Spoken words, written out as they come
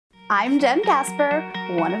I'm Jen Gasper,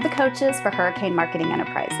 one of the coaches for Hurricane Marketing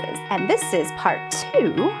Enterprises, and this is part 2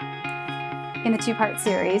 in the 2-part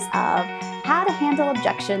series of how to handle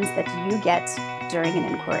objections that you get during an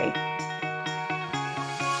inquiry.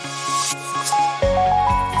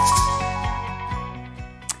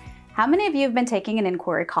 How many of you have been taking an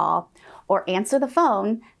inquiry call or answer the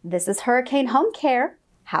phone? This is Hurricane Home Care.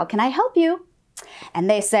 How can I help you? And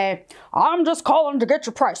they say, I'm just calling to get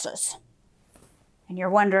your prices. And you're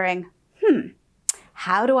wondering,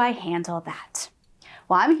 how do I handle that?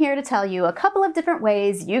 Well, I'm here to tell you a couple of different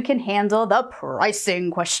ways you can handle the pricing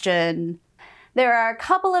question. There are a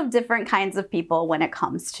couple of different kinds of people when it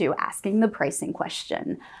comes to asking the pricing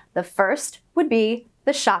question. The first would be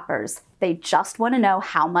the shoppers. They just want to know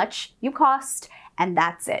how much you cost, and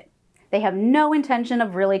that's it. They have no intention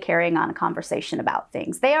of really carrying on a conversation about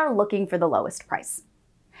things. They are looking for the lowest price.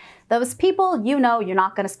 Those people, you know, you're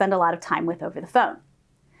not going to spend a lot of time with over the phone.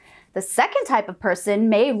 The second type of person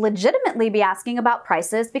may legitimately be asking about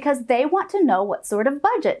prices because they want to know what sort of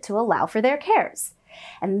budget to allow for their cares.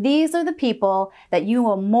 And these are the people that you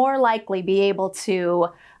will more likely be able to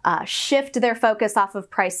shift their focus off of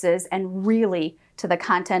prices and really to the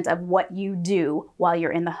content of what you do while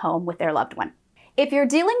you're in the home with their loved one. If you're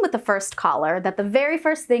dealing with the first caller, that the very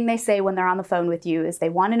first thing they say when they're on the phone with you is they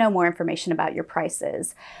want to know more information about your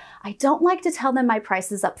prices, I don't like to tell them my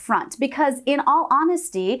prices up front because in all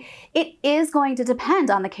honesty, it is going to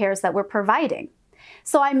depend on the cares that we're providing.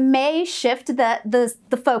 So I may shift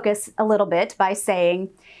the focus a little bit by saying,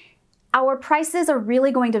 our prices are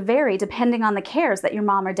really going to vary depending on the cares that your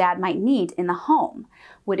mom or dad might need in the home.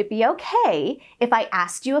 Would it be okay if I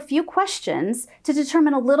asked you a few questions to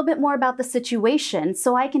determine a little bit more about the situation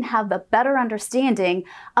so I can have a better understanding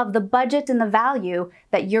of the budget and the value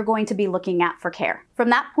that you're going to be looking at for care? From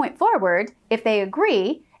that point forward, if they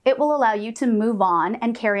agree, it will allow you to move on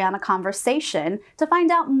and carry on a conversation to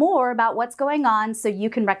find out more about what's going on so you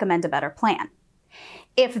can recommend a better plan.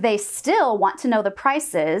 If they still want to know the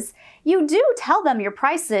prices, you do tell them your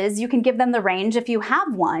prices. You can give them the range if you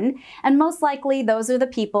have one, and most likely those are the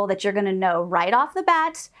people that you're going to know right off the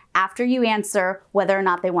bat after you answer whether or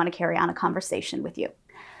not they want to carry on a conversation with you.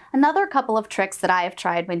 Another couple of tricks that I have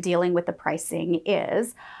tried when dealing with the pricing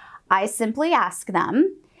is I simply ask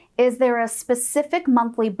them, is there a specific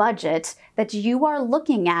monthly budget that you are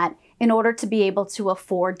looking at in order to be able to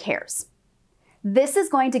afford cares? This is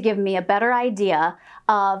going to give me a better idea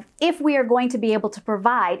of if we are going to be able to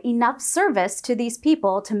provide enough service to these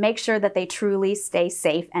people to make sure that they truly stay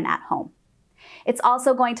safe and at home. It's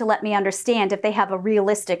also going to let me understand if they have a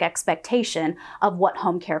realistic expectation of what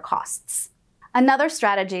home care costs. Another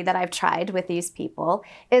strategy that I've tried with these people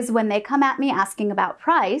is when they come at me asking about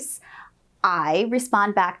price, I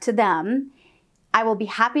respond back to them. I will be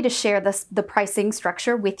happy to share the pricing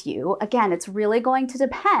structure with you. Again, it's really going to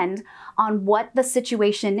depend on what the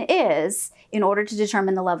situation is in order to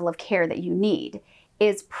determine the level of care that you need.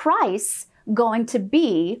 Is price going to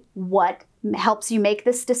be what helps you make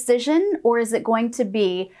this decision, or is it going to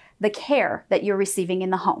be the care that you're receiving in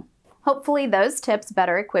the home? Hopefully those tips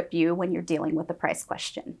better equip you when you're dealing with the price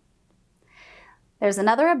question. There's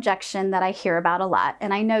another objection that I hear about a lot,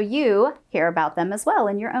 and I know you hear about them as well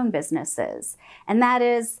in your own businesses. And that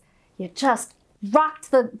is, you just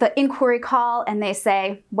rocked the inquiry call and they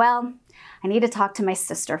say, well, I need to talk to my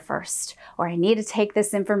sister first, or I need to take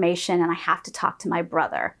this information and I have to talk to my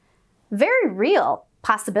brother. Very real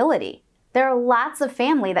possibility. There are lots of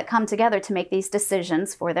family that come together to make these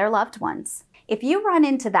decisions for their loved ones. If you run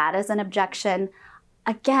into that as an objection,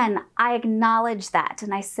 again, I acknowledge that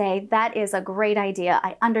and I say that is a great idea.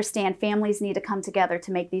 I understand families need to come together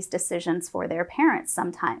to make these decisions for their parents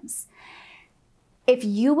sometimes. If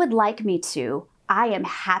you would like me to, I am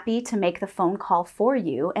happy to make the phone call for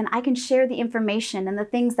you and I can share the information and the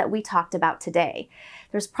things that we talked about today.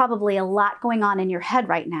 There's probably a lot going on in your head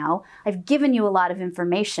right now. I've given you a lot of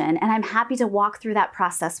information and I'm happy to walk through that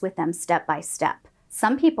process with them step by step.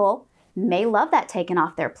 Some people may love that taken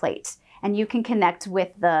off their plate, and you can connect with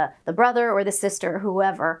the brother or the sister,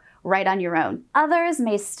 whoever, right on your own. Others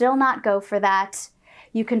may still not go for that.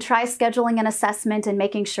 You can try scheduling an assessment and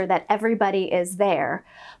making sure that everybody is there.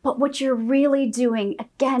 But what you're really doing,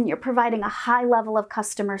 again, you're providing a high level of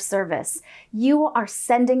customer service. You are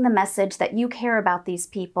sending the message that you care about these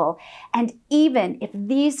people. And even if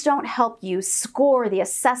these don't help you score the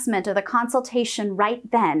assessment or the consultation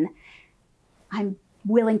right then, I'm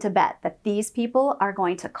willing to bet that these people are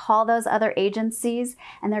going to call those other agencies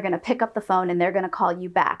and they're going to pick up the phone and they're going to call you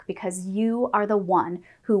back because you are the one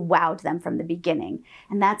who wowed them from the beginning.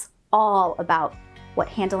 And that's all about what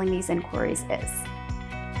handling these inquiries is.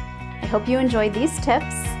 I hope you enjoyed these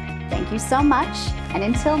tips. Thank you so much, and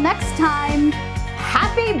until next time,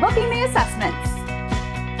 happy booking the assessments!